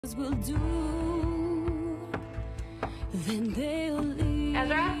will do, then they'll leave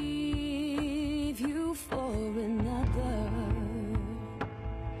Ezra? you for another.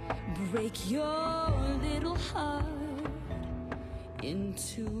 Break your little heart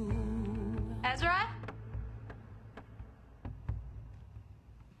into. Ezra?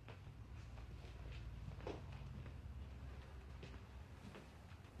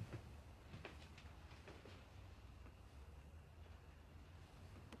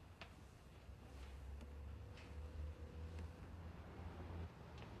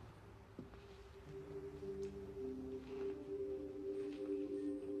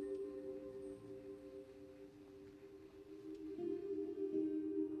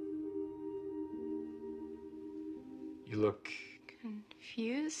 You look...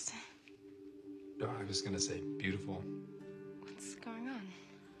 Confused? Oh, I was gonna say beautiful. What's going on?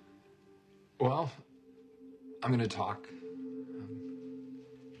 Well, I'm gonna talk.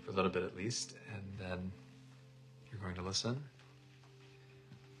 For a little bit at least, and then you're going to listen.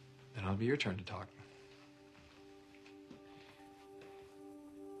 Then it'll be your turn to talk.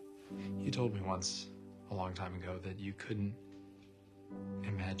 You told me once, a long time ago, that you couldn't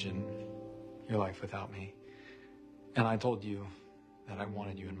imagine your life without me. And I told you that I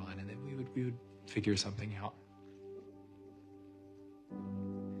wanted you in mine and that we would figure something out.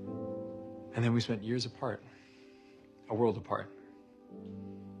 And then we spent years apart, a world apart.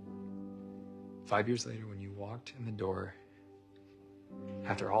 5 years later, when you walked in the door,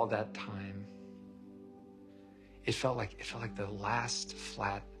 after all that time, it felt like the last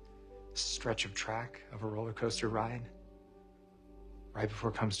flat stretch of track of a roller coaster ride, right before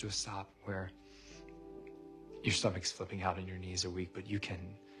it comes to a stop where your stomach's flipping out and your knees are weak, but you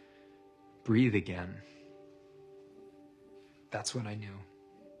can breathe again. That's when I knew.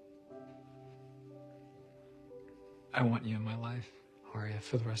 I want you in my life, Aria,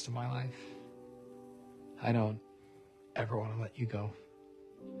 for the rest of my life. I don't ever want to let you go.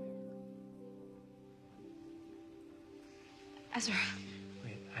 Ezra.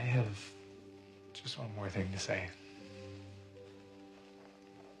 Wait, I have just one more thing to say.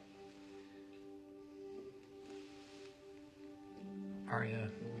 Aria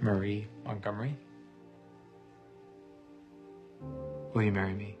Marie Montgomery, will you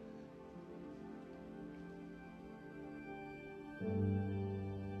marry me?